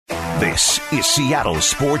This is Seattle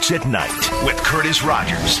Sports at Night with Curtis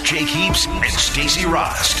Rogers, Jake Heaps, and Stacey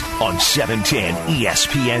Rost on 710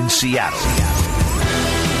 ESPN Seattle.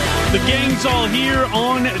 The gang's all here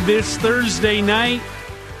on this Thursday night.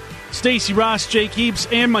 Stacey Ross, Jake Heaps,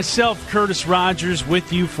 and myself, Curtis Rogers,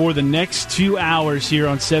 with you for the next 2 hours here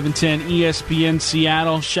on 710 ESPN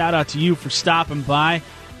Seattle. Shout out to you for stopping by,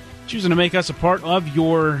 choosing to make us a part of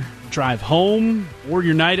your drive home or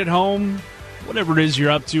your night at home, whatever it is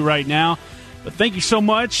you're up to right now. But thank you so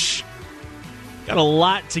much. Got a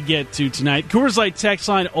lot to get to tonight. Coors Light text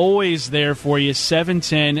line always there for you,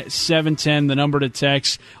 710-710, the number to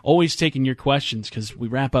text. Always taking your questions because we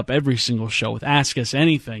wrap up every single show with Ask Us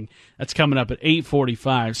Anything. That's coming up at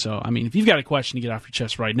 8:45. So, I mean, if you've got a question to get off your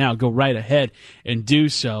chest right now, go right ahead and do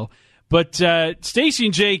so. But Stacey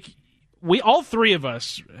and Jake, all three of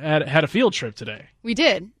us had a field trip today. We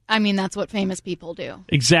did. I mean, that's what famous people do.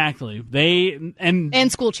 Exactly.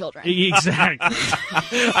 And school children. Exactly.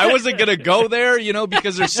 I wasn't going to go there,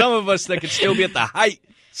 because there's some of us that could still be at the height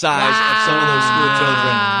size of some of those school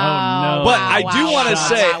children. Oh, no. But I do want to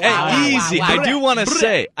say, easy. I do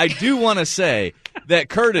want to say that,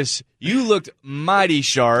 Curtis, you looked mighty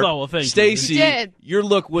sharp. Oh, well, thank you. Stacey, your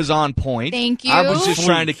look was on point. Thank you. I was just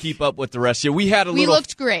trying to keep up with the rest of you. We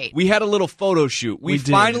looked great. We had a little photo shoot. We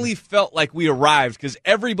finally felt like we arrived because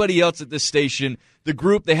everybody else at this station, the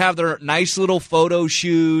group, they have their nice little photo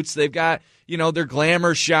shoots. They've got, their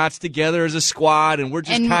glamour shots together as a squad, and we're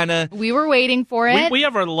just kind of... We were waiting for it. We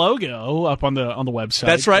have our logo up on the website.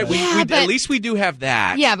 That's right. At least we do have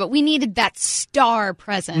that. Yeah, but we needed that star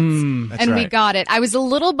presence, and we got it. I was a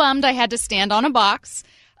little bummed I had to stand on a box,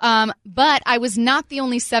 but I was not the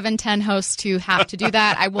only 710 host to have to do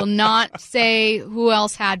that. I will not say who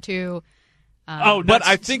else had to. But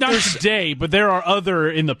I think not today, but there are other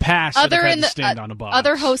in the past that have had to stand on a box.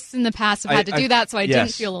 Other hosts in the past have had to do that, so I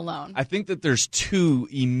didn't feel alone. I think that there's two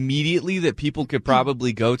immediately that people could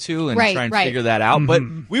probably go to and try and figure that out. But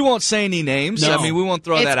we won't say any names. No. I mean, we won't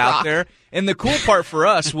throw that out there. And the cool part for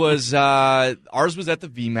us was ours was at the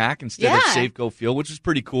VMAC instead of Safeco Field, which was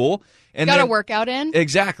pretty cool. And got a workout in.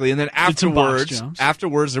 Exactly. And then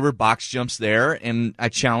afterwards there were box jumps there, and I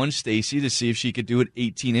challenged Stacey to see if she could do an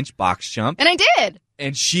 18-inch box jump. And I did.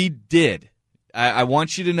 And she did. I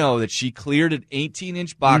want you to know that she cleared an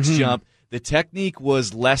 18-inch box jump. The technique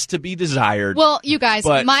was less to be desired. Well, you guys,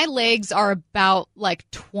 my legs are about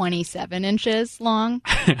 27 inches long.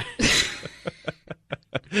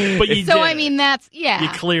 But you did. I mean, you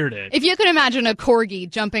cleared it. If you could imagine a corgi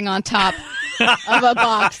jumping on top of a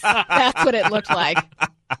box, that's what it looked like.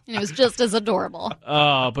 And it was just as adorable.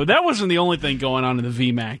 But that wasn't the only thing going on in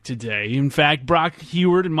the VMAC today. In fact, Brock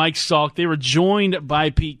Heward and Mike Salk, they were joined by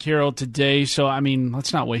Pete Carroll today. So, I mean,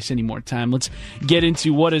 let's not waste any more time. Let's get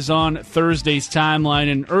into what is on Thursday's timeline.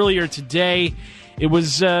 And earlier today, it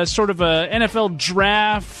was sort of a NFL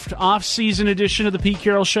draft off-season edition of the Pete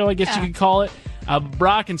Carroll Show, I guess you could call it.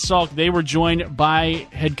 Brock and Salk, they were joined by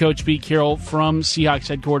head coach Pete Carroll from Seahawks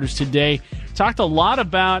headquarters today. Talked a lot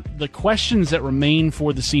about the questions that remain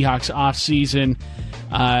for the Seahawks offseason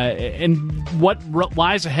and what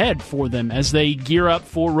lies ahead for them as they gear up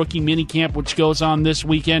for rookie minicamp, which goes on this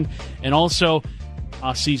weekend, and also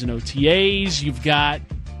off-season OTAs. You've got,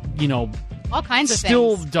 all kinds of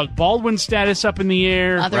still things. Doug Baldwin status up in the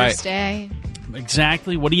air. Mother's Day.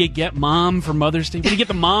 Exactly. What do you get, Mom, for Mother's Day? What do you get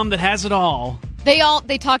the mom that has it all?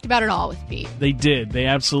 They talked about it all with Pete. They did. They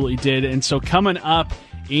absolutely did. And so coming up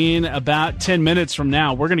in about 10 minutes from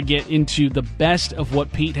now, we're going to get into the best of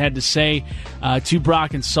what Pete had to say to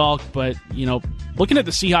Brock and Salk. But, looking at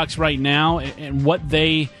the Seahawks right now and what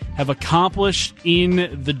they have accomplished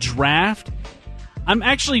in the draft, I'm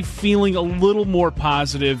actually feeling a little more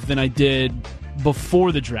positive than I did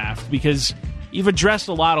before the draft because you've addressed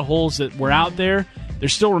a lot of holes that were out there. There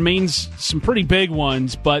still remains some pretty big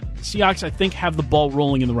ones, but Seahawks, I think, have the ball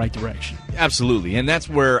rolling in the right direction. Absolutely, and that's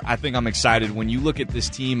where I think I'm excited when you look at this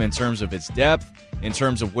team in terms of its depth, in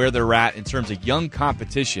terms of where they're at, in terms of young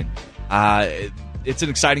competition. It's an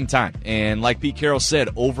exciting time, and like Pete Carroll said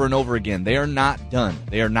over and over again, they are not done.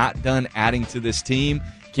 They are not done adding to this team.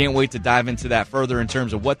 Can't wait to dive into that further in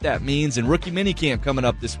terms of what that means. And rookie minicamp coming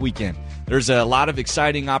up this weekend. There's a lot of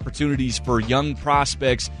exciting opportunities for young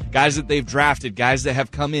prospects, guys that they've drafted, guys that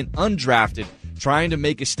have come in undrafted, trying to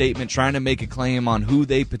make a statement, trying to make a claim on who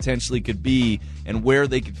they potentially could be and where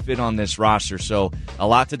they could fit on this roster. So a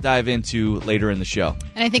lot to dive into later in the show.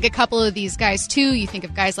 And I think a couple of these guys, too, you think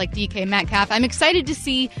of guys like DK Metcalf. I'm excited to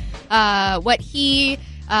see what he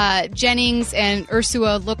Jennings and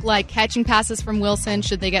Ursua look like catching passes from Wilson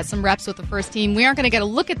should they get some reps with the first team. We aren't going to get a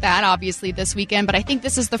look at that, obviously, this weekend, but I think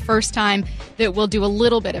this is the first time that we'll do a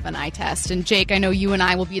little bit of an eye test. And, Jake, I know you and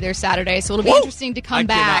I will be there Saturday, so it'll be interesting to come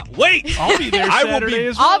back. Wait! I'll be there Saturday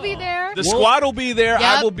as well. I'll be there. The squad will be there. Yep.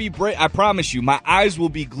 I will be I promise you, my eyes will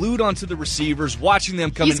be glued onto the receivers, watching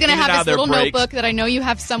them come in and out of their breaks. He's going to have his little notebook that I know you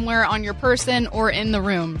have somewhere on your person or in the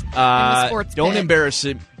room. In the sports don't pit. embarrass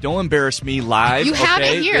it. Don't embarrass me live. You have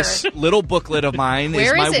okay? it here. This little booklet of mine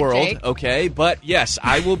Where is my is it, world. Jake? Okay, but yes,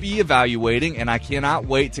 I will be evaluating, and I cannot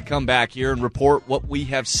wait to come back here and report what we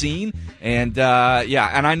have seen. And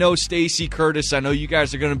and I know Stacy, Curtis, I know you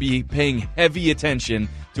guys are going to be paying heavy attention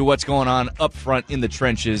to what's going on up front in the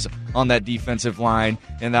trenches on that defensive line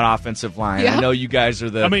and that offensive line. Yep. I know you guys are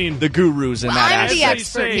the gurus in that I'm aspect. the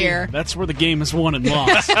expert here. That's where the game is won and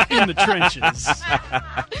lost, in the trenches.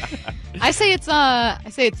 I say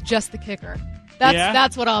it's just the kicker.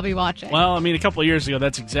 That's what I'll be watching. Well, I mean, a couple of years ago,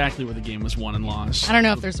 that's exactly where the game was won and lost. I don't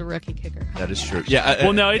know if there's a rookie kicker. That is true.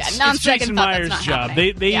 Well, no, it's Jason Myers' job.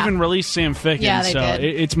 Happening. They even released Sam Ficken, Yeah, they so did.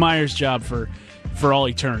 it's Myers' job for all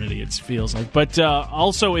eternity, it feels like. But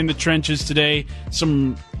also in the trenches today,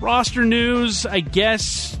 some roster news, I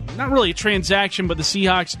guess. Not really a transaction, but the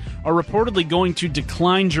Seahawks are reportedly going to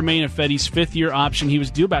decline Germain Ifedi's fifth-year option. He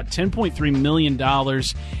was due about $10.3 million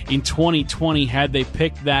in 2020 had they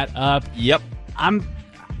picked that up. Yep.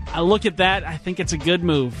 I look at that, I think it's a good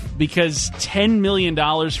move because $10 million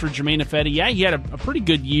for Germain Ifedi, yeah, he had a pretty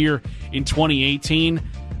good year in 2018,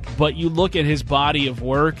 but you look at his body of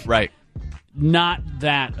work. Right. Not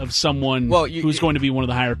that of someone who's going to be one of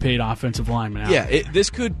the higher paid offensive linemen. Yeah, this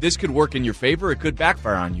could work in your favor. It could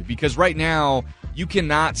backfire on you because right now you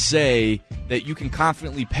cannot say that you can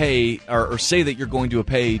confidently pay or say that you're going to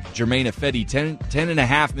pay Germain Ifedi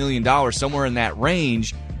 $10.5 million, somewhere in that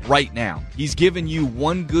range right now. He's given you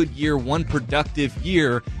one good year, one productive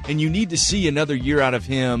year, and you need to see another year out of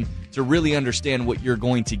him to really understand what you're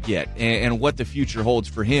going to get and what the future holds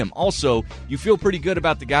for him. Also, you feel pretty good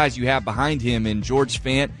about the guys you have behind him in George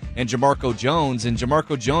Fant and Jamarco Jones. And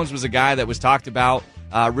Jamarco Jones was a guy that was talked about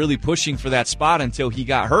really pushing for that spot until he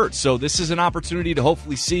got hurt. So this is an opportunity to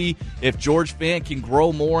hopefully see if George Fant can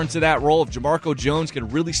grow more into that role, if Jamarco Jones can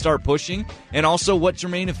really start pushing, and also what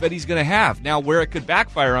Germain Ifedi's going to have. Now, where it could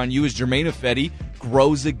backfire on you is Germain Ifedi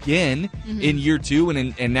grows again in year two,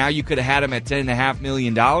 and now you could have had him at $10.5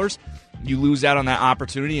 million. You lose out on that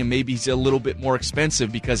opportunity, and maybe he's a little bit more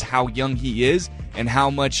expensive because how young he is and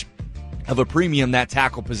how much of a premium that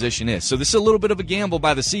tackle position is. So this is a little bit of a gamble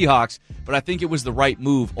by the Seahawks, but I think it was the right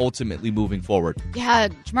move ultimately moving forward. Yeah,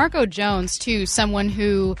 Jamarco Jones, too, someone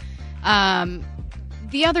who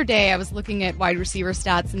the other day I was looking at wide receiver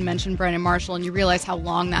stats and mentioned Brandon Marshall, and you realize how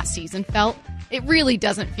long that season felt. It really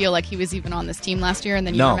doesn't feel like he was even on this team last year, and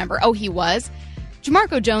then you remember, he was.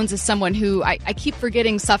 Jamarco Jones is someone who I keep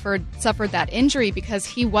forgetting suffered that injury because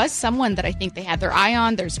he was someone that I think they had their eye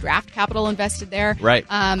on. There's draft capital invested there. Right.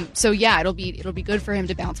 So, yeah, it'll be good for him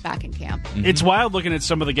to bounce back in camp. Mm-hmm. It's wild looking at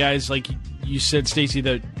some of the guys, like you said, Stacey,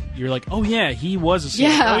 that you're like, oh, yeah, he was a Seahawk.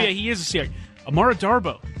 Yeah. Oh, yeah, he is a Seahawk. Amara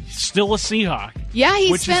Darboh, still a Seahawk. Yeah,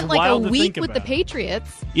 he which spent is like a wild to week think with the about.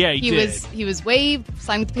 Patriots. Yeah, he did. He was waived,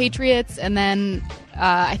 signed with the Patriots, and then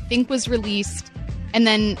I think was released, and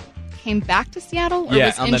then came back to Seattle, or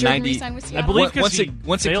was on injured the 90, and re-signed with Seattle? I believe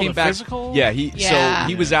once it failed came a back, physical? so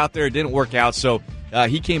he was out there. It didn't work out, so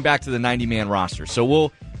he came back to the 90-man roster.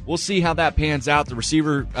 So we'll see how that pans out. The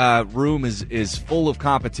receiver room is full of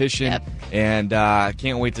competition, and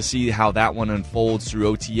can't wait to see how that one unfolds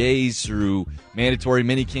through OTAs, through mandatory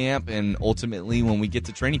minicamp, and ultimately when we get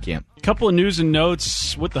to training camp. A couple of news and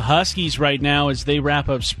notes with the Huskies right now as they wrap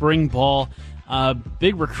up spring ball.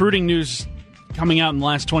 Big recruiting news coming out in the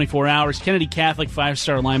last 24 hours. Kennedy Catholic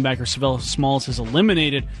 5-star linebacker Savell Smalls has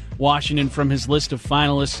eliminated Washington from his list of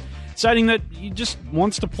finalists, citing that he just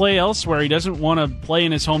wants to play elsewhere. He doesn't want to play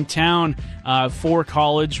in his hometown for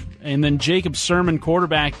college. And then Jacob Sermon,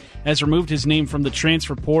 quarterback, has removed his name from the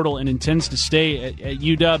transfer portal and intends to stay at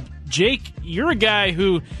UW. Jake, you're a guy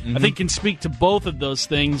who I think can speak to both of those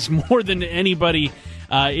things more than anybody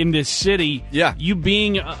in this city. Yeah. You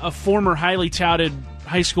being a former highly touted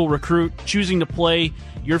high school recruit, choosing to play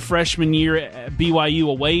your freshman year at BYU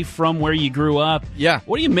away from where you grew up. Yeah.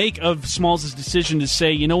 What do you make of Smalls' decision to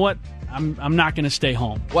say, you know what, I'm not going to stay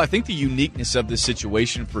home? Well, I think the uniqueness of this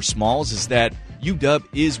situation for Smalls is that UW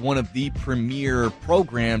is one of the premier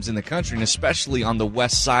programs in the country, and especially on the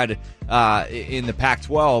west side in the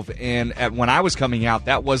Pac-12. And when I was coming out,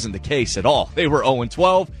 that wasn't the case at all. They were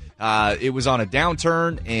 0-12. It was on a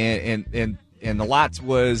downturn, and the lot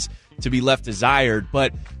was to be left desired.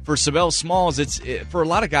 But for Savell Smalls, for a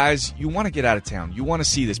lot of guys, you want to get out of town. You want to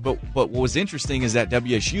see this. But what was interesting is that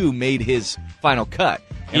WSU made his final cut.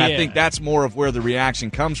 And I think that's more of where the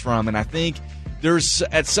reaction comes from. And I think there's,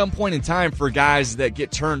 at some point in time, for guys that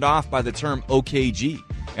get turned off by the term OKG.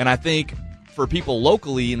 And I think for people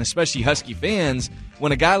locally, and especially Husky fans,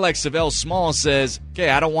 when a guy like Savell Smalls says, okay,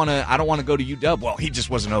 I don't want to go to UW, well, he just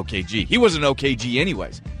wasn't OKG. He wasn't OKG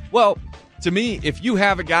anyways. Well, to me, if you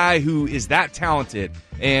have a guy who is that talented,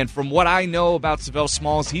 and from what I know about Savell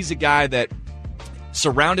Smalls, he's a guy that,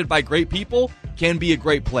 surrounded by great people, can be a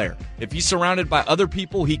great player. If he's surrounded by other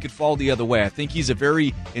people, he could fall the other way. I think he's a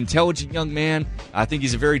very intelligent young man. I think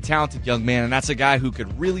he's a very talented young man, and that's a guy who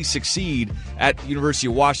could really succeed at the University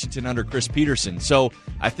of Washington under Chris Peterson. So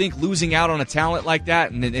I think losing out on a talent like that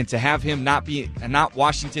and to have him not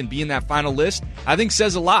Washington be in that final list, I think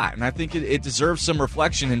says a lot, and I think it deserves some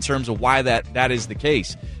reflection in terms of why that is the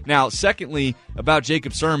case. Now, secondly, about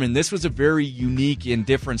Jacob Sirmon, this was a very unique and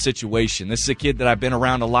different situation. This is a kid that I've been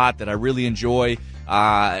around a lot, that I really enjoy,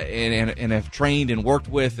 and have trained and worked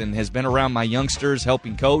with, and has been around my youngsters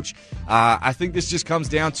helping coach. I think this just comes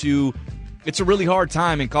down to, it's a really hard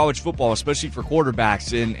time in college football, especially for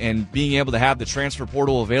quarterbacks, and being able to have the transfer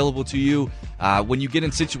portal available to you. When you get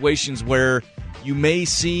in situations where it may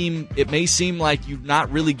seem like you're not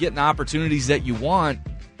really getting the opportunities that you want,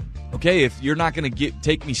 okay, if you're not going to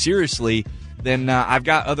take me seriously, then I've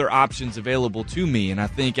got other options available to me. And I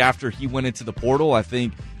think after he went into the portal, I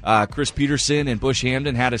think Chris Peterson and Bush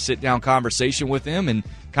Hamdan had a sit-down conversation with him and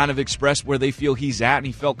kind of expressed where they feel he's at, and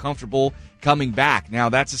he felt comfortable coming back. Now,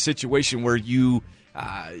 that's a situation where you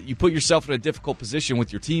put yourself in a difficult position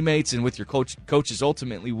with your teammates and with your coaches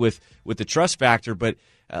ultimately with the trust factor. But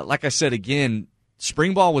like I said, again,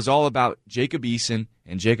 spring ball was all about Jacob Eason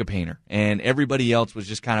and Jacob Haener, and everybody else was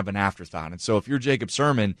just kind of an afterthought. And so if you're Jacob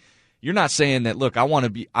Sirmon, you're not saying that, look, I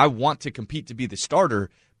want to compete to be the starter,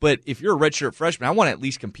 but if you're a redshirt freshman, I want to at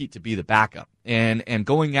least compete to be the backup. And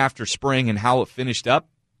going after spring and how it finished up,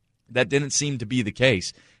 that didn't seem to be the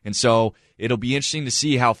case. And so it'll be interesting to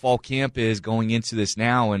see how fall camp is going into this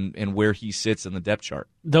now and where he sits in the depth chart.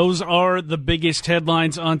 Those are the biggest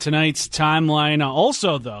headlines on tonight's timeline.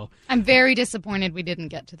 Also, though, I'm very disappointed we didn't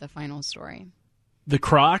get to the final story. The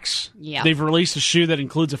Crocs, they've released a shoe that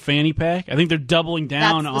includes a fanny pack. I think they're doubling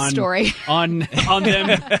down on story. on them.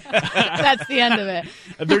 That's the end of it.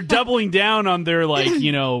 They're doubling down on their,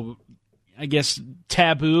 I guess,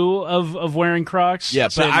 taboo of wearing Crocs. Yeah,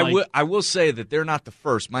 but I will say that they're not the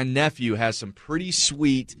first. My nephew has some pretty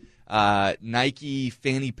sweet Nike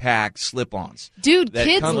fanny pack slip-ons. Dude,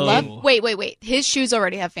 kids love. Wait. His shoes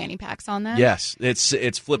already have fanny packs on them. Yes,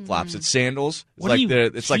 it's flip-flops. It's sandals.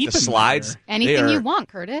 It's like the slides. Anything you want,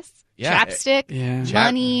 Curtis. Yeah. Chapstick,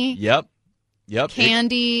 money. Yep.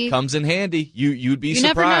 Candy it comes in handy. You'd be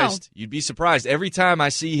surprised. You'd be surprised every time I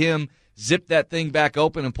see him zip that thing back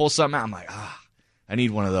open and pull something out. I'm like, I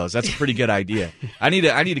need one of those. That's a pretty good idea. I need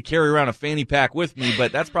to carry around a fanny pack with me,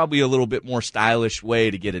 but that's probably a little bit more stylish way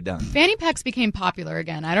to get it done. Fanny packs became popular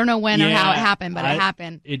again. I don't know when or how it happened, but it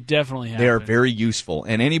happened. It definitely happened. They are very useful.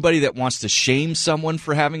 And anybody that wants to shame someone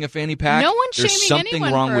for having a fanny pack, no one's there's shaming something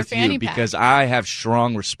anyone wrong for with a fanny you pack. because I have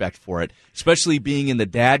strong respect for it, especially being in the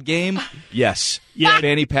dad game. Yes. Yeah.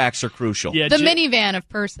 Fanny packs are crucial. Yeah, the minivan of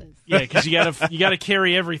purses. Yeah, because you gotta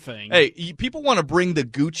carry everything. Hey, people want to bring the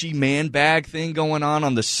Gucci man bag thing going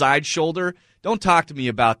on the side shoulder. Don't talk to me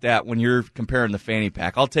about that when you're comparing the fanny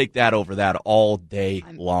pack. I'll take that over that all day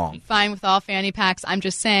long. I'm fine with all fanny packs. I'm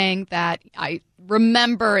just saying that I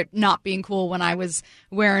remember it not being cool when I was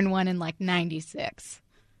wearing one in 96.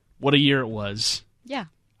 What a year it was. Yeah.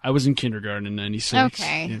 I was in kindergarten in 96.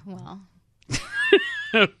 Okay, well.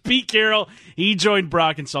 Pete Carroll, he joined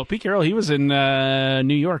Brock and Salk. Pete Carroll, he was in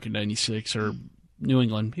New York in 96 or New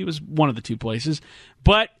England. He was one of the two places.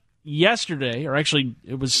 But yesterday, or actually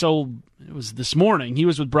it was this morning, he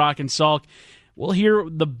was with Brock and Salk. We'll hear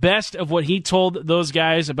the best of what he told those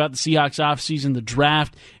guys about the Seahawks offseason, the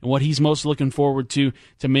draft, and what he's most looking forward to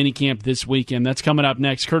minicamp this weekend. That's coming up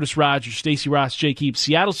next. Curtis Rogers, Stacey Ross, Jake Heaps,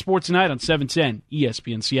 Seattle Sports Tonight on 710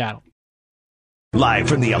 ESPN Seattle. Live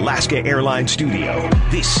from the Alaska Airlines studio,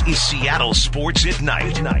 this is Seattle Sports at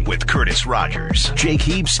Night with Curtis Rogers, Jake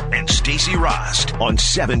Heaps, and Stacey Rost on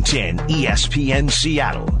 710 ESPN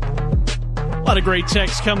Seattle. A lot of great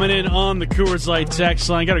texts coming in on the Coors Light text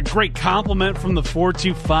line. Got a great compliment from the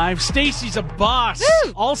 425. Stacey's a boss.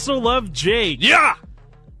 Woo! Also love Jake. Yeah!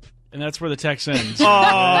 And that's where the text ends.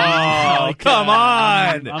 Oh, come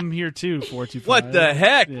on. I'm here too, 425. What the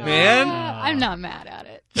heck, man? I'm not mad at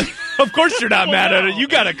it. Of course you're not mad at it. You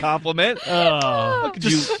got a compliment.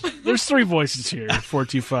 There's 3 voices here,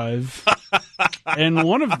 425. And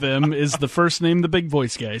one of them is the first name the big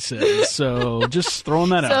voice guy says. So just throwing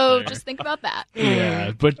that out there. So just think about that.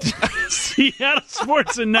 Yeah, but Seattle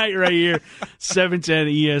Sports at Night right here, 710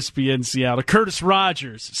 ESPN Seattle. Curtis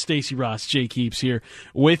Rogers, Stacey Ross, Jake Heaps here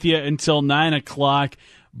with you until 9 o'clock.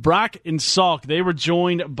 Brock and Salk, they were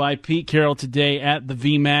joined by Pete Carroll today at the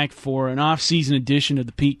VMAC for an off-season edition of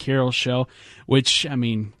the Pete Carroll Show, which, I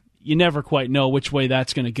mean, you never quite know which way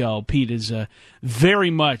that's going to go. Pete is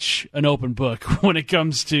very much an open book when it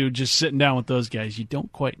comes to just sitting down with those guys. You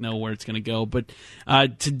don't quite know where it's going to go. But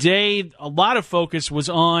today, a lot of focus was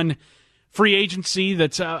on free agency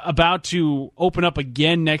that's about to open up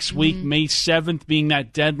again next week, May 7th being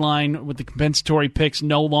that deadline with the compensatory picks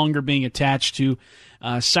no longer being attached to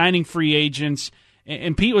signing free agents.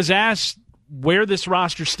 And Pete was asked where this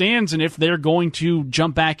roster stands and if they're going to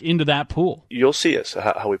jump back into that pool. You'll see us,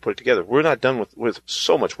 how we put it together. We're not done with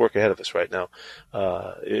so much work ahead of us right now.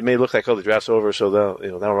 It may look like, the draft's over, so now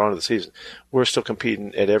we're on to the season. We're still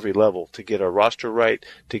competing at every level to get our roster right,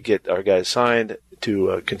 to get our guys signed,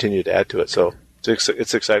 to continue to add to it. So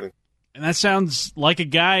it's exciting. And that sounds like a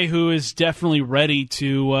guy who is definitely ready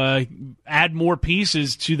to add more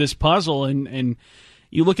pieces to this puzzle. And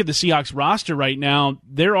you look at the Seahawks roster right now,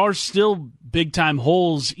 there are still big-time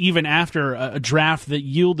holes even after a draft that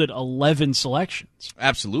yielded 11 selections.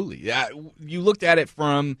 Absolutely. Yeah, you looked at it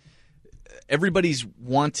from everybody's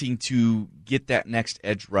wanting to get that next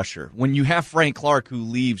edge rusher. When you have Frank Clark who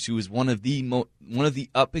leaves, who is one of the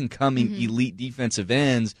up-and-coming elite defensive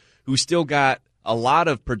ends who still got a lot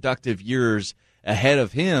of productive years ahead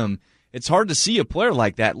of him, it's hard to see a player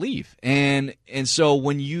like that leave. And so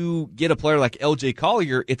when you get a player like L.J.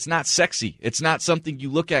 Collier, it's not sexy. It's not something you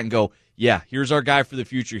look at and go, yeah, here's our guy for the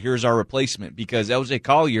future, here's our replacement, because L.J.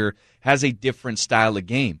 Collier has a different style of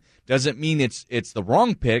game. Doesn't mean it's the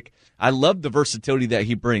wrong pick. I love the versatility that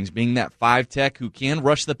he brings, being that 5 tech who can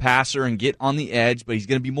rush the passer and get on the edge, but he's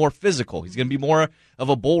going to be more physical. He's going to be more of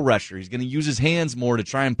a bull rusher. He's going to use his hands more to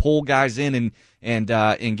try and pull guys in and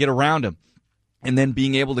get around him. And then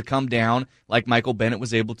being able to come down like Michael Bennett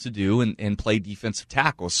was able to do and play defensive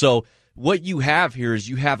tackle. So what you have here is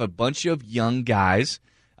you have a bunch of young guys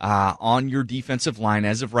on your defensive line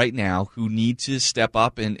as of right now who need to step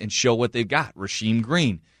up and show what they've got. Rasheem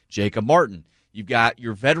Green, Jacob Martin. You've got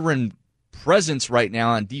your veteran presence right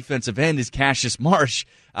now on defensive end is Cassius Marsh,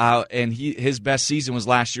 and his best season was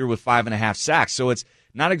last year with 5.5 sacks. So it's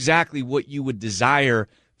not exactly what you would desire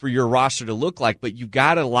for your roster to look like, but you've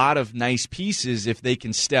got a lot of nice pieces if they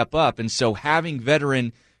can step up. And so having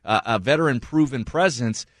a veteran proven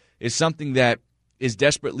presence is something that is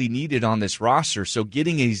desperately needed on this roster. So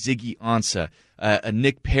getting a Ziggy Ansah, a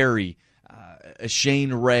Nick Perry, a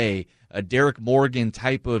Shane Ray, a Derek Morgan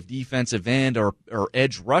type of defensive end or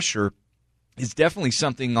edge rusher is definitely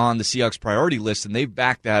something on the Seahawks priority list, and they've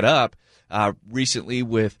backed that up recently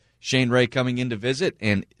with Shane Ray coming in to visit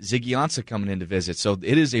and Ziggy Ansah coming in to visit. So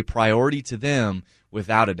it is a priority to them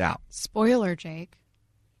without a doubt. Spoiler, Jake.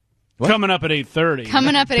 What? Coming up at 8:30.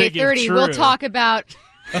 Coming up at 8:30, we'll talk about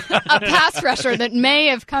a pass rusher that may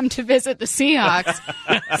have come to visit the Seahawks.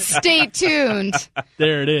 Stay tuned.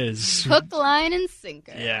 There it is. Hook, line, and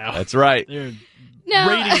sinker. Yeah. That's right.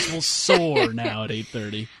 Ratings will soar now at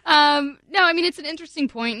 8:30. No, I mean, it's an interesting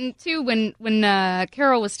point. And, too, when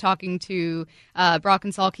Carroll was talking to Brock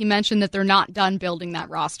and Salk, he mentioned that they're not done building that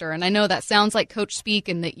roster. And I know that sounds like coach speak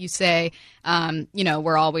and that you say,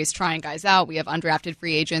 we're always trying guys out. We have undrafted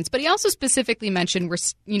free agents. But he also specifically mentioned,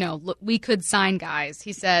 we could sign guys.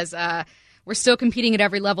 He says, we're still competing at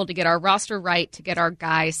every level to get our roster right, to get our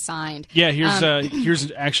guys signed. Yeah,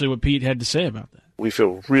 here's actually what Pete had to say about that. We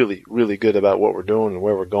feel really, really good about what we're doing and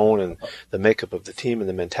where we're going and the makeup of the team and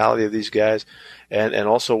the mentality of these guys and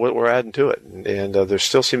also what we're adding to it. And there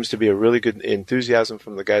still seems to be a really good enthusiasm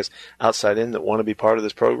from the guys outside in that want to be part of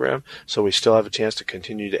this program. So we still have a chance to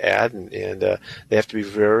continue to add and they have to be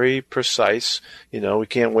very precise. We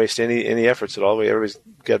can't waste any efforts at all. Everybody's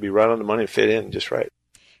got to be right on the money and fit in just right.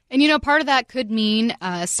 And, part of that could mean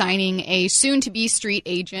signing a soon-to-be street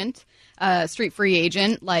free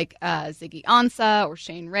agent like Ziggy Ansah or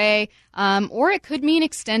Shane Ray, or it could mean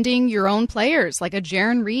extending your own players like a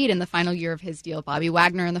Jaron Reed in the final year of his deal, Bobby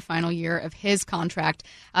Wagner in the final year of his contract,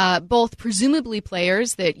 both presumably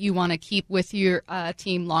players that you want to keep with your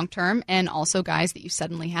team long-term and also guys that you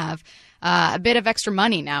suddenly have a bit of extra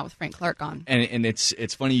money now with Frank Clark gone. And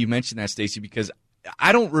it's funny you mentioned that, Stacey, because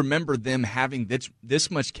I don't remember them having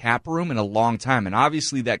this much cap room in a long time. And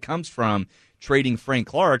obviously that comes from trading Frank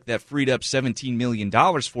Clark that freed up $17 million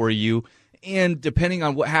for you And depending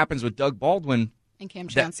on what happens with Doug Baldwin and Cam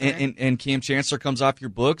Chancellor, and Cam Chancellor comes off your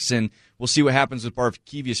books, and we'll see what happens with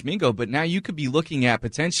Barkevious Mingo. But now you could be looking at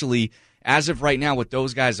potentially, as of right now, with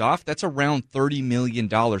those guys off, that's around $30 million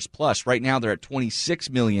plus. Right now they're at $26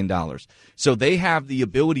 million. So they have the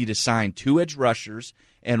ability to sign 2 edge rushers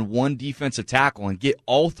and 1 defensive tackle and get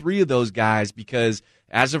all 3 of those guys, because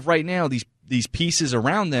as of right now, these pieces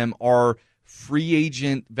around them are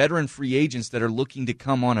veteran free agents that are looking to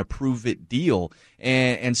come on a prove-it deal.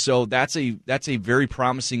 And so that's a very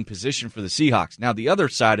promising position for the Seahawks. Now, the other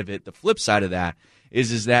side of it, the flip side of that,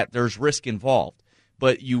 is that there's risk involved.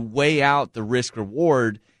 But you weigh out the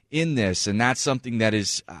risk-reward in this, and that's something that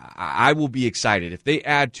is I will be excited. If they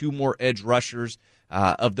add 2 more edge rushers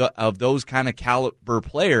of those kind of caliber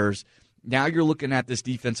players, now you're looking at this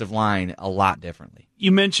defensive line a lot differently.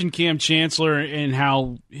 You mentioned Cam Chancellor and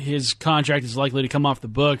how his contract is likely to come off the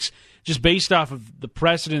books. Just based off of the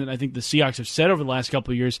precedent that I think the Seahawks have set over the last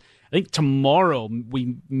couple of years, I think tomorrow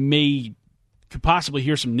we could possibly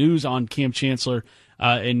hear some news on Cam Chancellor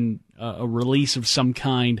and a release of some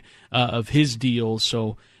kind of his deal.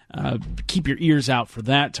 So keep your ears out for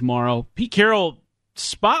that tomorrow. Pete Carroll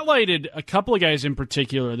spotlighted a couple of guys in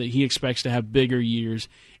particular that he expects to have bigger years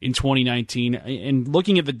in 2019. And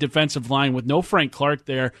looking at the defensive line with no Frank Clark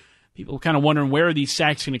there, people kind of wondering where are these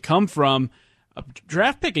sacks going to come from. A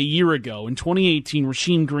draft pick a year ago in 2018,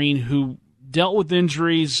 Rasheem Green, who dealt with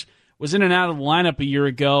injuries, was in and out of the lineup a year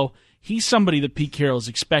ago. He's somebody that Pete Carroll is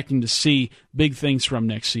expecting to see big things from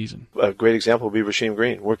next season. A great example would be Rasheem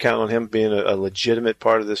Green. We're counting on him being a legitimate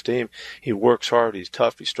part of this team. He works hard. He's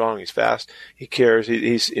tough. He's strong. He's fast. He cares.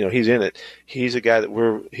 He's in it. He's a guy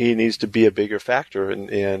that he needs to be a bigger factor,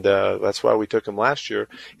 and that's why we took him last year.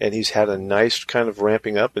 And he's had a nice kind of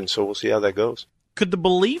ramping up, and so we'll see how that goes. Could the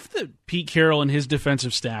belief that Pete Carroll and his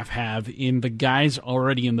defensive staff have in the guys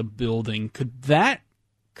already in the building, could that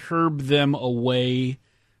curb them away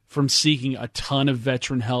from seeking a ton of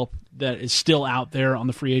veteran help that is still out there on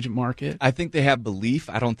the free agent market? I think they have belief.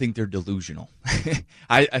 I don't think they're delusional.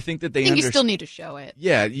 I think that they you still need to show it.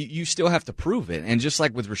 Yeah, you still have to prove it. And just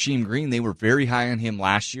like with Rasheem Green, they were very high on him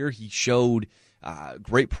last year. He showed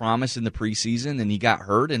great promise in the preseason, and he got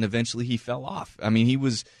hurt, and eventually he fell off. I mean,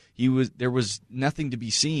 there was nothing to be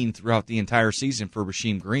seen throughout the entire season for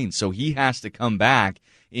Rasheem Green. So he has to come back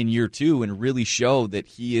in year 2 and really show that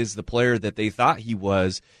he is the player that they thought he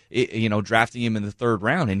was, drafting him in the 3rd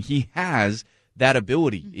round. And he has that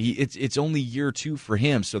ability. It's only year 2 for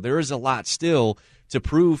him. So there is a lot still to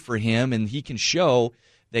prove for him, and he can show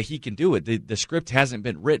that he can do it. The script hasn't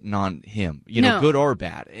been written on him, good or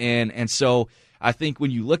bad. And so I think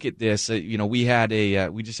when you look at this,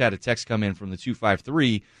 we just had a text come in from the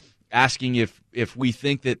 253 asking if we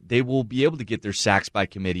think that they will be able to get their sacks by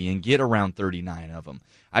committee and get around 39 of them.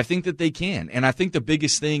 I think that they can. And I think the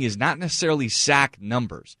biggest thing is not necessarily sack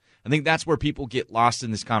numbers. I think that's where people get lost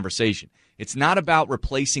in this conversation. It's not about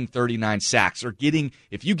replacing 39 sacks or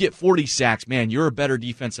if you get 40 sacks, man, you're a better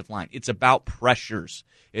defensive line. It's about pressures.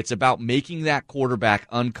 It's about making that quarterback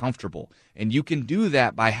uncomfortable. And you can do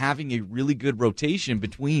that by having a really good rotation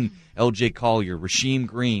between L.J. Collier, Rasheem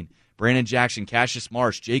Green, Brandon Jackson, Cassius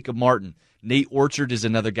Marsh, Jacob Martin. Nate Orchard is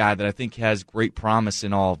another guy that I think has great promise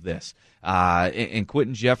in all of this. And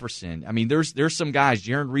Quentin Jefferson. I mean, there's some guys.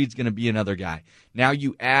 Jaron Reed's going to be another guy. Now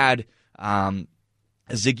you add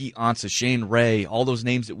Ziggy Ansah, Shane Ray, all those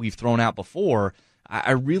names that we've thrown out before.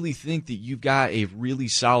 I really think that you've got a really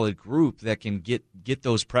solid group that can get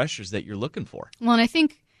those pressures that you're looking for. Well, and I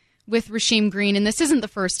think with Rasheem Green, and this isn't the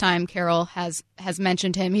first time Carroll has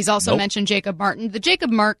mentioned him. He's also mentioned Jacob Martin. The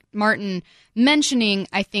Jacob Martin mentioning,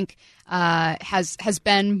 I think, has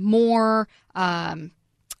been more,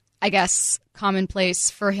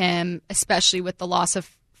 commonplace for him, especially with the loss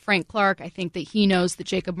of Frank Clark. I think that he knows that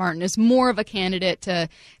Jacob Martin is more of a candidate to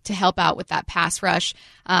help out with that pass rush.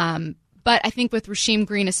 But I think with Rasheem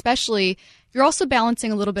Green especially, you're also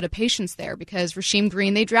balancing a little bit of patience there, because Rasheem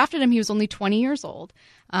Green, they drafted him, he was only 20 years old.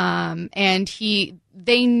 And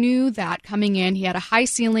they knew that coming in, he had a high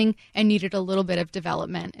ceiling and needed a little bit of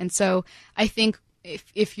development. And so I think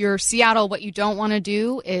if you're Seattle, what you don't want to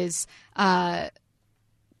do is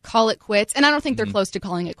call it quits. And I don't think they're close to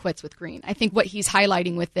calling it quits with Green. I think what he's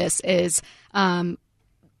highlighting with this is,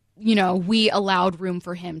 we allowed room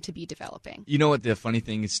for him to be developing. You know what the funny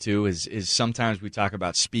thing is, too, is sometimes we talk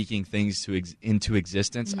about speaking things into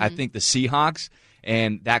existence. I think the Seahawks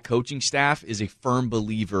and that coaching staff is a firm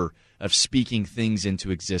believer speaking things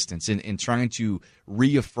into existence and trying to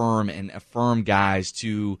reaffirm and affirm guys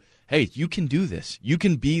to, hey, you can do this. You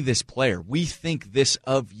can be this player. We think this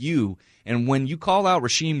of you. And when you call out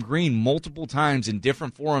Rasheem Green multiple times in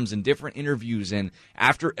different forums and different interviews, and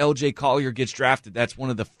after LJ Collier gets drafted, that's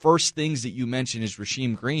one of the first things that you mention is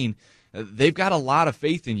Rasheem Green. They've got a lot of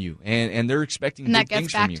faith in you, and they're expecting big things from you. And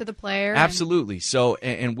that gets back to the player. Absolutely. So,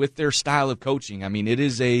 and with their style of coaching, I mean, it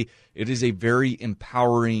is a very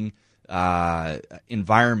empowering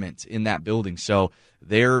environment in that building. So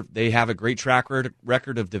they have a great track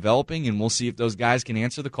record of developing, and we'll see if those guys can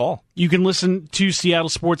answer the call. You can listen to Seattle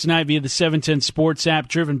Sports Night via the 710 Sports app,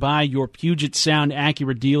 driven by your Puget Sound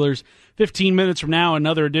Acura dealers. 15 minutes from now,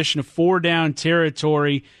 another edition of Four Down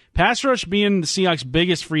Territory. Pass rush being the Seahawks'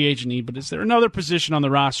 biggest free agent need, but is there another position on the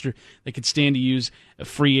roster that could stand to use a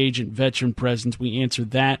free agent veteran presence? We answer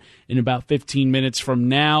that in about 15 minutes from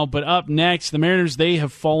now. But up next, the Mariners, they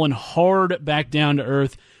have fallen hard back down to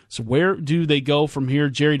earth. So where do they go from here?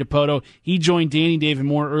 Jerry Dipoto, he joined Danny David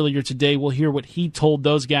Moore earlier today. We'll hear what he told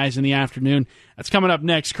those guys in the afternoon. That's coming up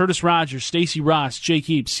next. Curtis Rogers, Stacey Ross, Jake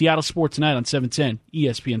Heaps, Seattle Sports Tonight on 710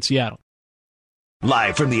 ESPN Seattle.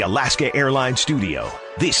 Live from the Alaska Airlines studio,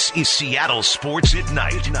 this is Seattle Sports at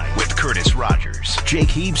Night with Curtis Rogers,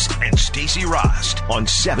 Jake Heaps, and Stacey Rost on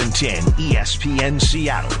 710 ESPN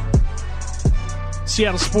Seattle.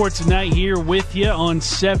 Seattle Sports Tonight here with you on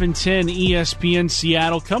 710 ESPN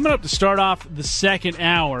Seattle. Coming up to start off the second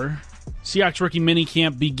hour, Seahawks rookie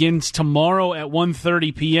minicamp begins tomorrow at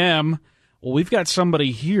 1:30 p.m. Well, we've got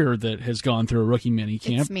somebody here that has gone through a rookie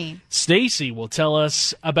minicamp. It's me. Stacy will tell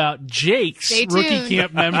us about Jake's rookie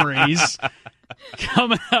camp memories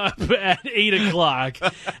coming up at 8 o'clock.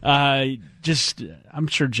 I'm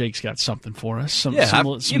sure Jake's got something for us. Some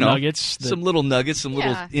nuggets. Some little nuggets, some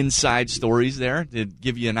little inside stories there to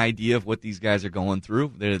give you an idea of what these guys are going through.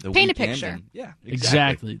 Paint a picture.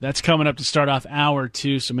 Exactly. That's coming up to start off hour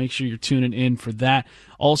 2, so make sure you're tuning in for that.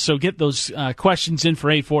 Also, get those questions in for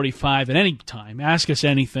 8:45 at any time. Ask us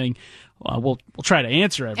anything. We'll try to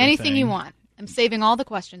answer everything. Anything you want. I'm saving all the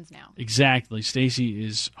questions now. Exactly. Stacy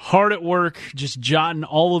is hard at work, just jotting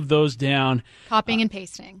all of those down. Copying and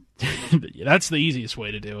pasting. That's the easiest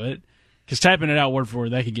way to do it, because typing it out word for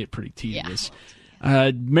word, that could get pretty tedious.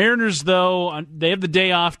 Yeah. Mariners, though, they have the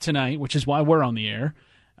day off tonight, which is why we're on the air,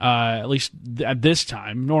 at least at this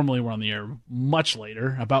time. Normally we're on the air much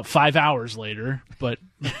later, about 5 hours later, but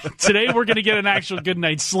today we're going to get an actual good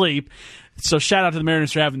night's sleep. So shout out to the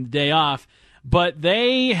Mariners for having the day off. But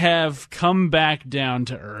they have come back down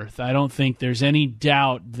to earth. I don't think there's any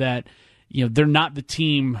doubt that they're not the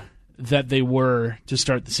team that they were to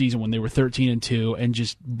start the season when they were 13-2 and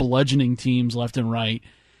just bludgeoning teams left and right.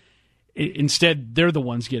 Instead, they're the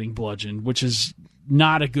ones getting bludgeoned, which is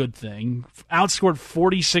not a good thing. Outscored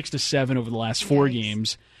 46-7 over the last 4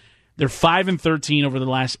 games. They're 5-13 over the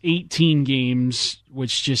last 18 games,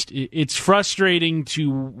 which it's frustrating to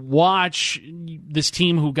watch this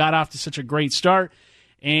team who got off to such a great start.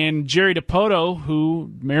 And Jerry Dipoto,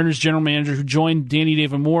 who Mariners general manager, who joined Danny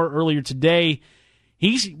David Moore earlier today,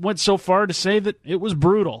 he went so far to say that it was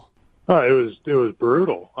brutal. It was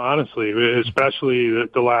brutal, honestly, especially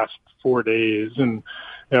the last 4 days. And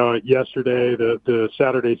yesterday, the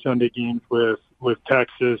Saturday, Sunday games with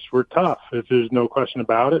Texas were tough, if there's no question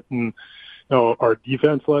about it. And our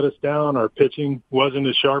defense let us down. Our pitching wasn't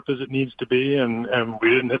as sharp as it needs to be, and we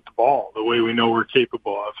didn't hit the ball the way we know we're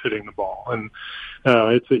capable of hitting the ball. And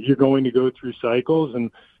you're going to go through cycles, and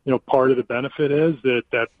part of the benefit is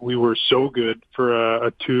that we were so good for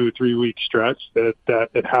a 2-3 week stretch that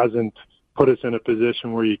it hasn't put us in a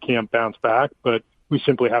position where you can't bounce back, but we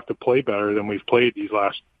simply have to play better than we've played these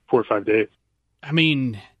last 4 or 5 days. I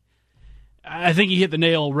mean, I think you hit the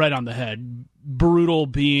nail right on the head. Brutal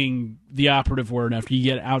being the operative word after you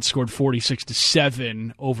get outscored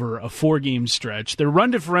 46-7 over a 4-game stretch. Their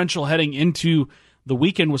run differential heading into the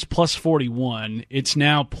weekend was plus 41. It's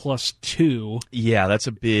now plus 2. Yeah, that's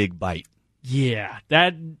a big bite. Yeah,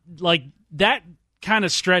 that kind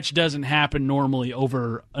of stretch doesn't happen normally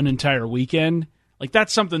over an entire weekend. Like,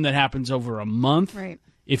 that's something that happens over a month, right,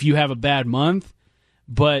 if you have a bad month.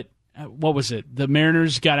 But what was it? The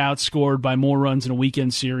Mariners got outscored by more runs in a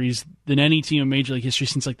weekend series than any team in Major League history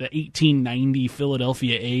since, like, the 1890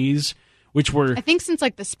 Philadelphia A's, which were... I think since,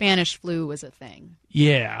 like, the Spanish flu was a thing.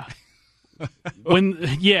 Yeah.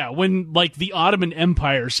 when like, the Ottoman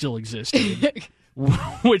Empire still existed.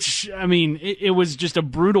 Which, I mean, it was just a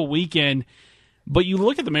brutal weekend. But you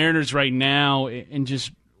look at the Mariners right now and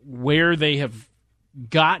just where they have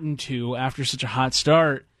gotten to after such a hot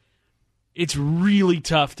start, it's really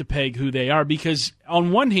tough to peg who they are, because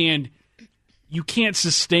on one hand, you can't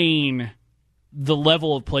sustain the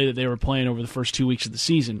level of play that they were playing over the first 2 weeks of the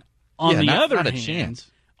season. On the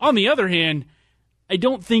other hand, I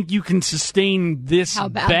don't think you can sustain this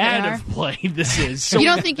bad of play this is. So, you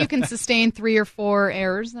don't think you can sustain 3 or 4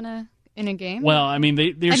 errors in a game? Well, I mean,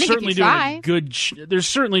 they're certainly doing a good. They're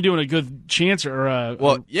certainly doing a good chance. They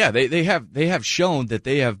have shown that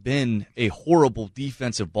they have been a horrible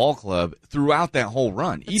defensive ball club throughout that whole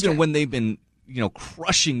run, even when they've been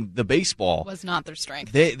crushing the baseball. Was not their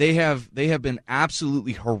strength. They have been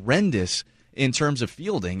absolutely horrendous in terms of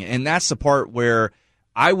fielding, and that's the part where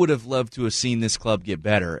I would have loved to have seen this club get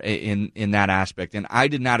better in that aspect. And I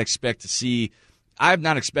have not expected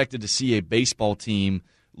to see a baseball team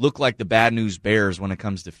look like the Bad News Bears when it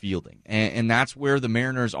comes to fielding. And that's where the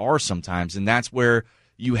Mariners are sometimes. And that's where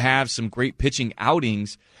you have some great pitching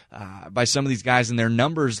outings by some of these guys, and their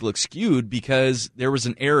numbers look skewed because there was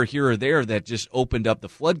an error here or there that just opened up the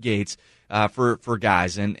floodgates for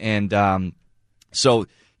guys. So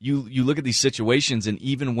you look at these situations, and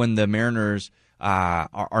even when the Mariners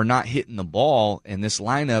are not hitting the ball in this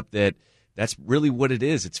lineup, that's really what it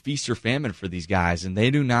is. It's feast or famine for these guys, and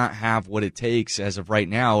they do not have what it takes as of right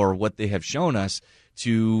now, or what they have shown us,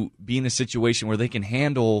 to be in a situation where they can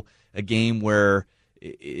handle a game where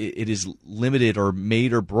it is limited or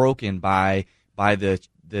made or broken by the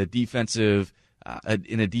defensive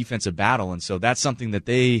in a defensive battle. And so that's something that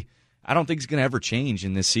I don't think is going to ever change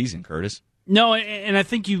in this season, Curtis. No, and I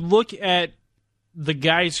think you look at the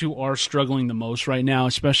guys who are struggling the most right now,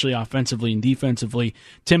 especially offensively and defensively.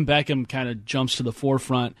 Tim Beckham kind of jumps to the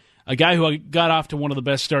forefront, a guy who got off to one of the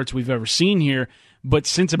best starts we've ever seen here, but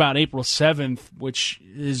since about April 7th, which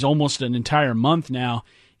is almost an entire month now,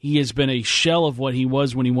 he has been a shell of what he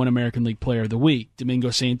was when he won American League Player of the Week. Domingo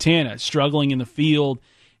Santana, struggling in the field.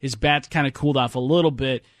 His bat's kind of cooled off a little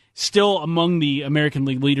bit. Still among the American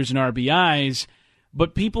League leaders in RBIs,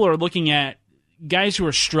 but people are looking at guys who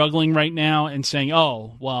are struggling right now and saying,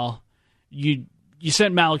 oh, well, you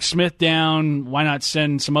sent Malik Smith down. Why not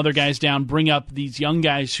send some other guys down, bring up these young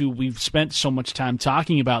guys who we've spent so much time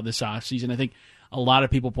talking about this offseason? I think a lot of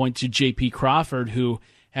people point to J.P. Crawford, who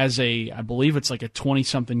has I believe it's like a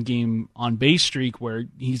 20-something game on-base streak where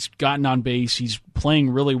he's gotten on base. He's playing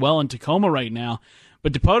really well in Tacoma right now.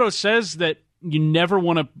 But Dipoto says that you never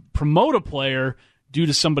want to promote a player due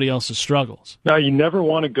to somebody else's struggles. Now, you never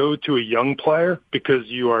want to go to a young player because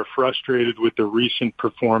you are frustrated with the recent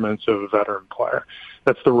performance of a veteran player.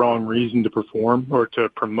 That's the wrong reason to perform or to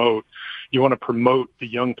promote. You want to promote the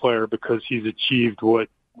young player because he's achieved what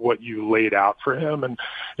you laid out for him. And,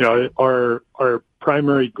 our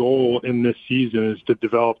primary goal in this season is to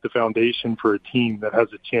develop the foundation for a team that has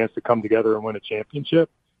a chance to come together and win a championship.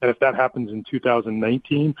 And if that happens in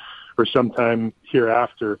 2019 or sometime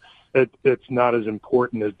hereafter, it's not as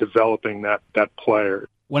important as developing that player.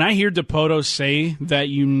 When I hear Dipoto say that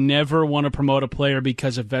you never want to promote a player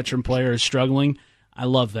because a veteran player is struggling, I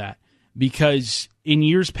love that. Because in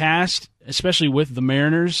years past, especially with the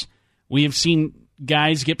Mariners, we have seen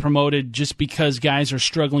guys get promoted just because guys are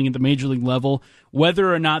struggling at the major league level,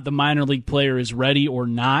 whether or not the minor league player is ready or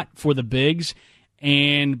not for the bigs.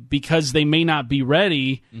 And because they may not be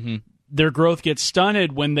ready, their growth gets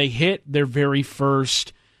stunted when they hit their very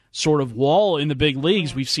first sort of wall in the big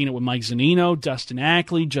leagues. We've seen it with Mike Zunino, Dustin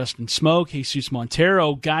Ackley, Justin Smoke, Jesus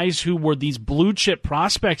Montero, guys who were these blue-chip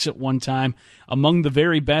prospects at one time, among the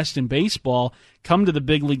very best in baseball, come to the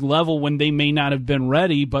big league level when they may not have been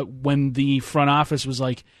ready, but when the front office was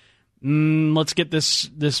like, let's get this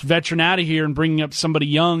veteran out of here and bring up somebody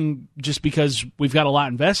young just because we've got a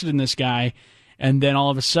lot invested in this guy, and then all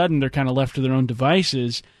of a sudden they're kind of left to their own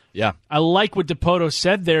devices. Yeah. I like what Dipoto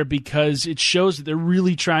said there because it shows that they're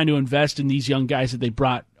really trying to invest in these young guys that they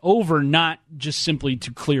brought over, not just simply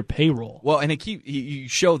to clear payroll. Well, and you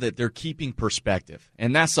show that they're keeping perspective,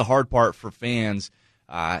 and that's the hard part for fans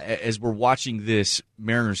as we're watching this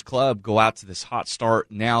Mariners club go out to this hot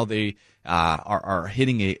start. Now they are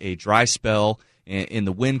hitting a dry spell in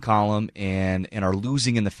the win column and are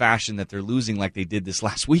losing in the fashion that they're losing like they did this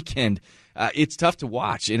last weekend. It's tough to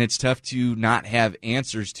watch, and it's tough to not have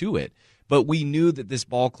answers to it. But we knew that this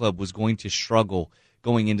ball club was going to struggle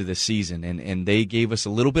going into the season, and they gave us a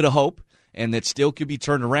little bit of hope, and that still could be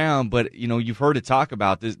turned around. But you've heard it talk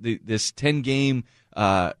about this 10-game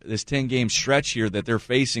stretch here that they're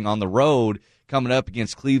facing on the road, coming up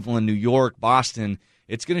against Cleveland, New York, Boston.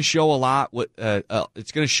 It's going to show a lot.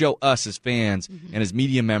 It's going to show us as fans and as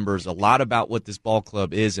media members a lot about what this ball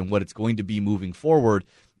club is and what it's going to be moving forward.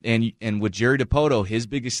 And with Jerry Dipoto, his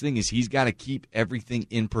biggest thing is he's got to keep everything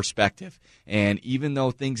in perspective. And even though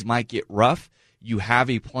things might get rough, you have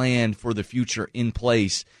a plan for the future in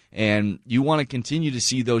place, and you want to continue to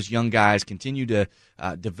see those young guys continue to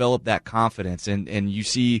develop that confidence. And you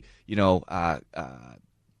see,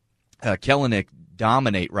 Kellenick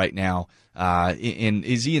dominate right now.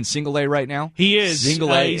 Is he in single A right now? He is.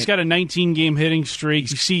 Single A. He's got a 19-game hitting streak.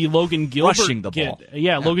 You see Logan Gilbert rushing the ball.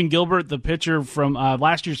 Logan Gilbert, the pitcher from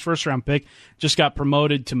last year's first-round pick, just got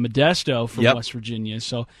promoted to Modesto from West Virginia.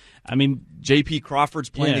 So, I mean, J.P. Crawford's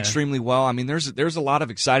playing extremely well. I mean, there's a lot of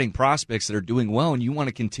exciting prospects that are doing well, and you want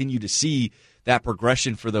to continue to see that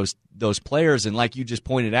progression for those players. And like you just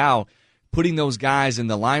pointed out, putting those guys in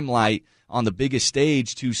the limelight on the biggest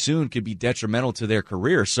stage too soon could be detrimental to their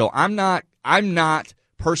career. So I'm not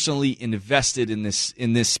personally invested in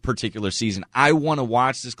this particular season. I want to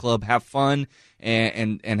watch this club have fun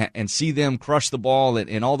and see them crush the ball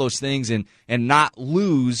and all those things and not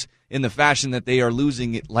lose in the fashion that they are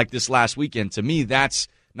losing it like this last weekend. To me, that's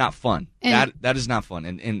not fun. That is not fun.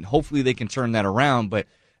 And hopefully they can turn that around, but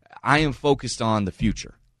I am focused on the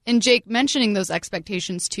future. And Jake, mentioning those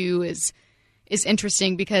expectations too is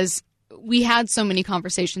interesting because we had so many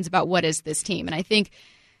conversations about what is this team. And I think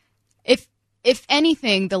if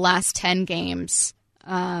anything, the last 10 games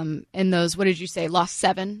in those, what did you say, lost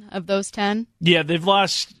 7 of those 10? Yeah, they've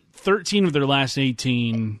lost 13 of their last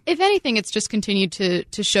 18. If anything, it's just continued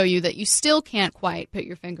to show you that you still can't quite put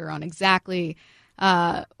your finger on exactly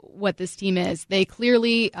what this team is. They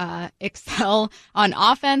clearly excel on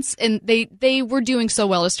offense, and they were doing so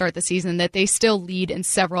well to start the season that they still lead in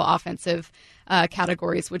several offensive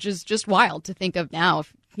categories, which is just wild to think of now,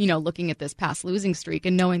 looking at this past losing streak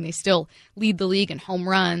and knowing they still lead the league in home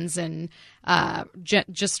runs and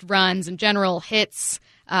just runs and general hits,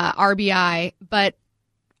 RBI. But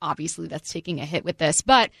obviously that's taking a hit with this.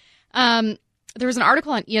 But there was an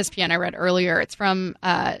article on ESPN I read earlier. It's from,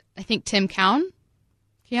 I think, Tim Keown.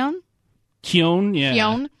 Keown, yeah.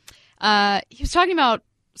 Keown. He was talking about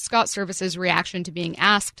Scott Servais' reaction to being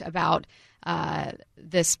asked about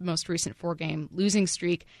this most recent 4-game losing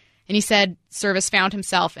streak. And he said Servais found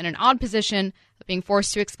himself in an odd position of being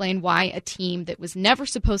forced to explain why a team that was never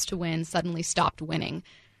supposed to win suddenly stopped winning.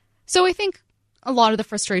 So I think a lot of the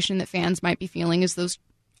frustration that fans might be feeling is those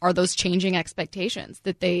changing expectations,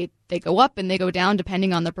 that they go up and they go down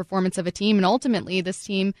depending on the performance of a team. And ultimately, this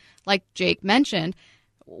team, like Jake mentioned,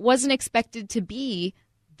 wasn't expected to be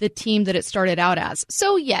the team that it started out as.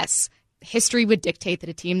 So yes, history would dictate that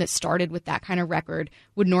a team that started with that kind of record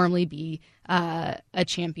would normally be a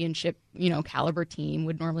championship, caliber team,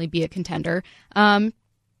 would normally be a contender.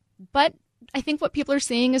 But I think what people are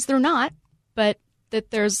seeing is they're not, but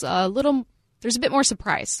that there's a bit more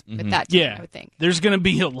surprise with that team, I would think. There's going to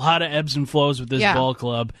be a lot of ebbs and flows with this ball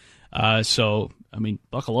club. So, I mean,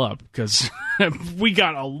 buckle up because we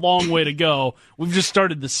got a long way to go. We've just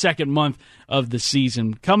started the second month of the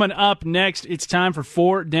season. Coming up next, it's time for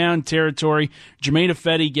 4 Down Territory. Jermaine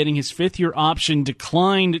Ifedi getting his 5th-year option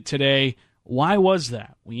declined today. Why was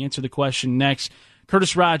that? We answer the question next.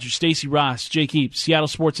 Curtis Rogers, Stacey Ross, Jake Heaps, Seattle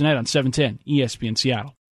Sports Tonight on 710 ESPN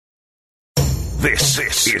Seattle.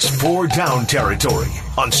 This is 4 Down Territory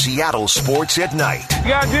on Seattle Sports at Night. You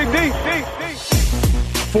got to dig deep.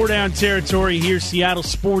 4 Down Territory here, Seattle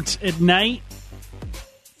Sports at Night.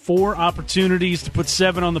 4 opportunities to put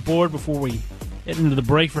 7 on the board before we head into the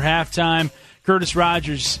break for halftime. Curtis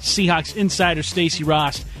Rogers, Seahawks insider Stacey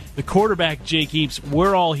Ross, the quarterback Jake Heaps.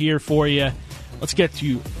 We're all here for you. Let's get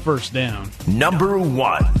to first down. Number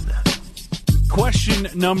 1. Question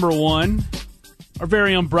number 1. Our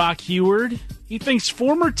very own Brock Heward. He thinks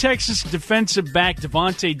former Texas defensive back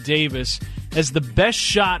Devontae Davis has the best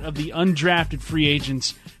shot of the undrafted free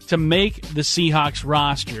agents to make the Seahawks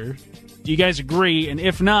roster. Do you guys agree? And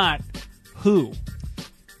if not, who?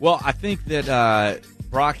 Well, I think that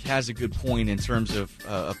Brock has a good point in terms of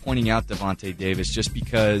pointing out Devontae Davis, just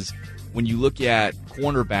because when you look at the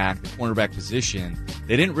cornerback position,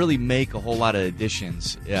 they didn't really make a whole lot of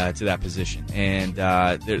additions to that position. And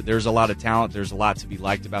there's a lot of talent. There's a lot to be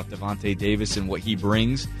liked about Devontae Davis and what he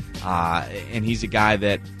brings. And he's a guy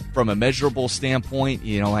that, from a measurable standpoint,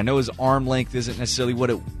 I know his arm length isn't necessarily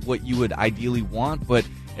what you would ideally want, but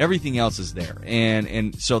everything else is there.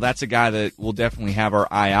 And so that's a guy that we'll definitely have our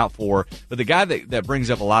eye out for. But the guy that brings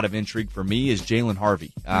up a lot of intrigue for me is Jalen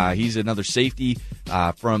Harvey. He's another safety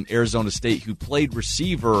from Arizona State who played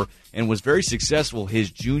receiver and was very successful his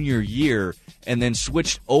junior year and then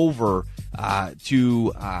switched over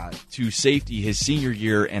to safety his senior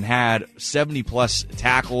year and had 70-plus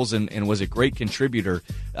tackles and was a great contributor.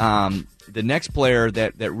 The next player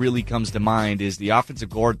that really comes to mind is the offensive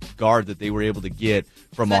guard that they were able to get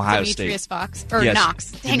from Ohio State. Demetrius Fox or yes,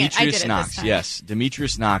 Knox. Dang Demetrius it, I did it Knox. This time. Yes,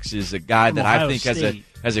 Demetrius Knox is a guy from that Ohio I think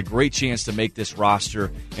has a great chance to make this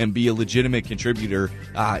roster and be a legitimate contributor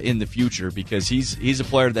in the future, because he's a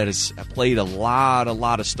player that has played a lot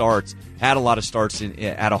of starts, had a lot of starts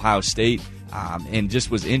at Ohio State. And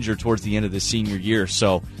just was injured towards the end of the senior year.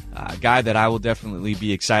 So a guy that I will definitely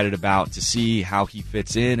be excited about to see how he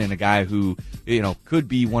fits in, and a guy who, could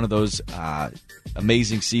be one of those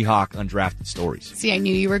amazing Seahawk undrafted stories. See, I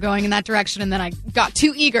knew you were going in that direction, and then I got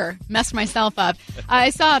too eager, messed myself up. I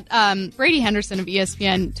saw Brady Henderson of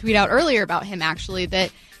ESPN tweet out earlier about him, actually,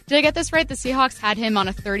 that, did I get this right? The Seahawks had him on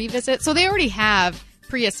a 30 visit. So they already have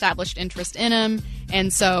pre-established interest in him.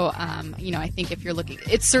 And so, I think if you're looking,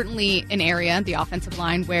 it's certainly an area, the offensive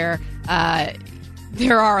line, where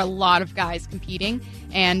there are a lot of guys competing.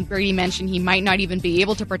 And Brady mentioned he might not even be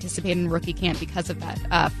able to participate in rookie camp because of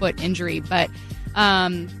that foot injury. But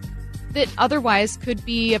that otherwise could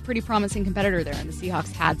be a pretty promising competitor there. And the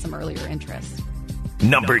Seahawks had some earlier interest.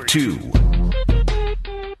 Number 2.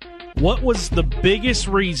 What was the biggest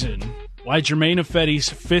reason why Germain Ifedi's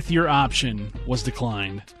fifth-year option was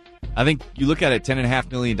declined? I think you look at it,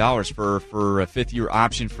 $10.5 million for a fifth-year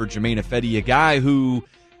option for Germain Ifedi, a guy who,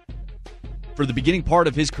 for the beginning part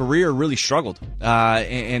of his career, really struggled,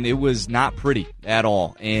 and it was not pretty at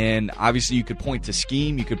all. And obviously you could point to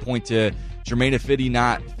scheme, you could point to Germain Ifedi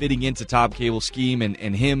not fitting into Todd Cable's scheme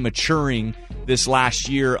and him maturing this last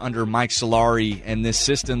year under Mike Solari and this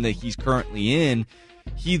system that he's currently in.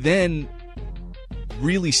 He then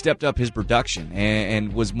really stepped up his production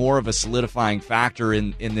and was more of a solidifying factor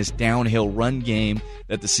in this downhill run game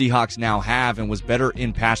that the Seahawks now have, and was better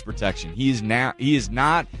in pass protection. He is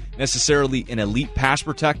not necessarily an elite pass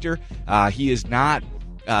protector. He has not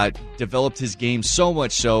developed his game so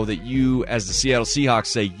much so that you, as the Seattle Seahawks,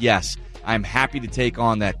 say, yes, I'm happy to take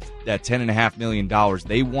on that $10.5 million.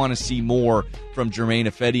 They want to see more from Germain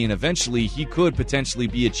Ifedi, and eventually he could potentially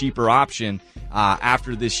be a cheaper option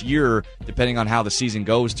after this year, depending on how the season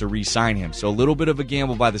goes, to re-sign him. So a little bit of a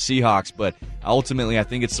gamble by the Seahawks, but ultimately I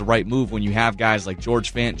think it's the right move when you have guys like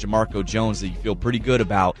George Fant, Jamarco Jones that you feel pretty good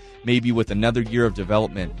about, maybe with another year of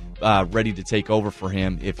development ready to take over for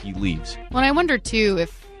him if he leaves. Well, and I wonder, too,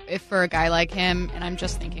 if for a guy like him, and I'm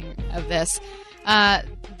just thinking of this,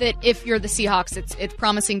 that if you're the Seahawks, it's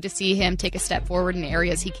promising to see him take a step forward in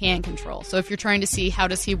areas he can control. So if you're trying to see how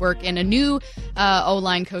does he work in a new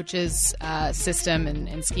O-line coach's system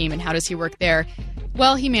and scheme, and how does he work there,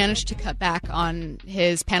 well, he managed to cut back on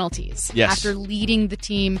his penalties after leading the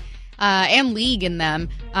team and league in them.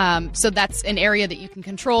 So that's an area that you can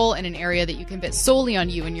control and an area that you can bet solely on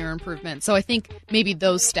you and your improvement. So I think maybe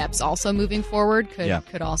those steps also moving forward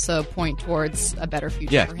could also point towards a better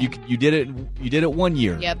future for him. You did it 1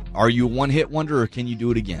 year. Yep. Are you a one-hit wonder, or can you do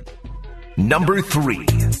it again? Number 3.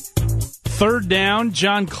 Third down,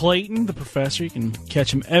 John Clayton, the professor. You can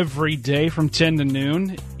catch him every day from 10 to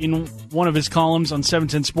noon. In one of his columns on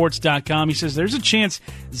 710sports.com, he says there's a chance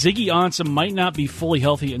Ziggy Ansah might not be fully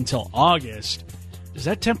healthy until August. Does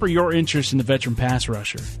that temper your interest in the veteran pass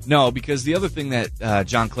rusher? No, because the other thing that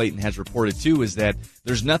John Clayton has reported, too, is that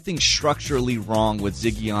there's nothing structurally wrong with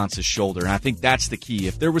Ziggy Ansah's shoulder. And I think that's the key.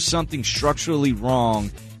 If there was something structurally wrong,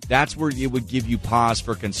 that's where it would give you pause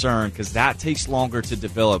for concern, because that takes longer to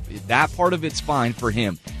develop. That part of it's fine for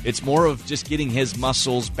him. It's more of just getting his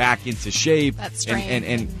muscles back into shape. That's strength.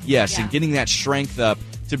 And getting that strength up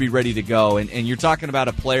to be ready to go. And you're talking about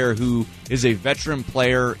a player who is a veteran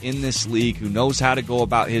player in this league, who knows how to go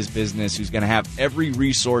about his business, who's going to have every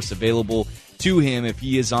resource available to him if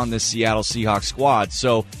he is on this Seattle Seahawks squad.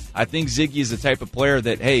 So I think Ziggy is the type of player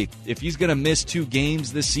that, hey, if he's going to miss 2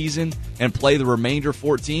 games this season and play the remainder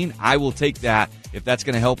 14, I will take that if that's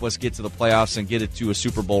going to help us get to the playoffs and get it to a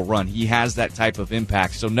Super Bowl run. He has that type of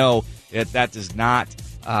impact. So no, that does not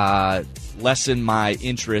lessen my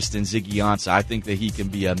interest in Ziggy Ansah. I think that he can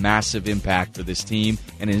be a massive impact for this team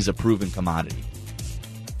and is a proven commodity.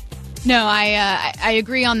 No, I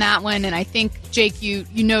agree on that one, and I think, Jake, you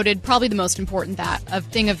noted probably the most important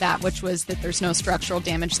thing of that, which was that there's no structural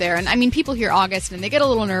damage there. And I mean, people hear August and they get a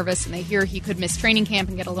little nervous, and they hear he could miss training camp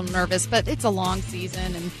and get a little nervous, but it's a long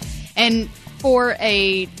season, and for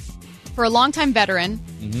a longtime veteran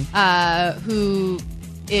who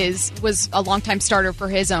was a longtime starter for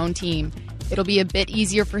his own team, it'll be a bit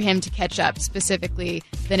easier for him to catch up specifically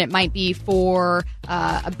than it might be for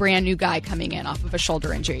a brand new guy coming in off of a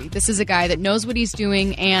shoulder injury. This is a guy that knows what he's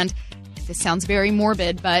doing, and this sounds very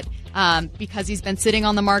morbid, but because he's been sitting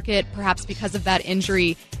on the market, perhaps because of that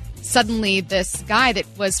injury. Suddenly, this guy that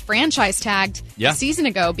was franchise tagged a season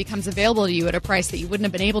ago becomes available to you at a price that you wouldn't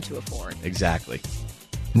have been able to afford. Exactly.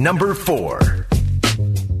 Number 4.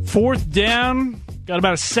 Fourth down. Got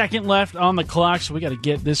about a second left on the clock, so we got to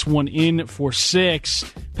get this one in for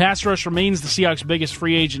 6. Pass rush remains the Seahawks' biggest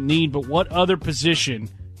free agent need, but what other position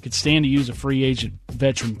could stand to use a free agent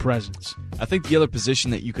veteran presence? I think the other position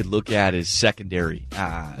that you could look at is secondary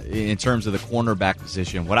in terms of the cornerback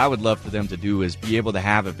position. What I would love for them to do is be able to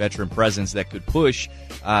have a veteran presence that could push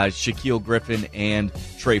Shaquille Griffin and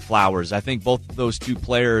Trey Flowers. I think both of those two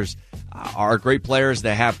players are great players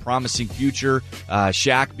that have promising future.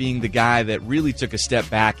 Shaq being the guy that really took a step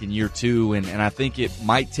back in year 2, and I think it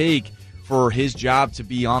might take for his job to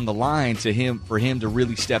be on the line for him to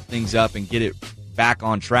really step things up and get it back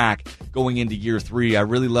on track going into year 3. I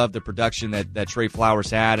really love the production that Trey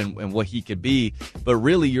Flowers had and what he could be. But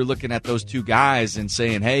really, you're looking at those two guys and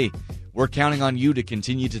saying, hey, we're counting on you to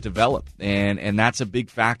continue to develop. And that's a big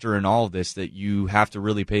factor in all of this that you have to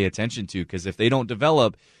really pay attention to, because if they don't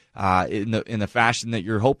develop in the fashion that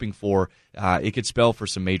you're hoping for, it could spell for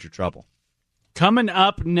some major trouble. Coming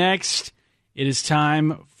up next, it is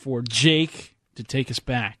time for Jake to take us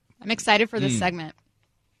back. I'm excited for this segment.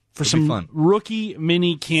 For It'll some rookie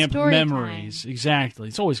mini camp story memories. time. Exactly.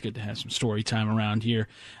 It's always good to have some story time around here.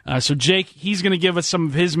 So Jake, he's going to give us some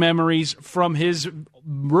of his memories from his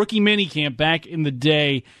rookie mini camp back in the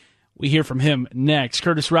day. We hear from him next.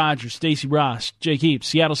 Curtis Rogers, Stacey Ross, Jake Heaps,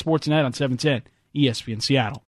 Seattle Sports Tonight on 710 ESPN Seattle.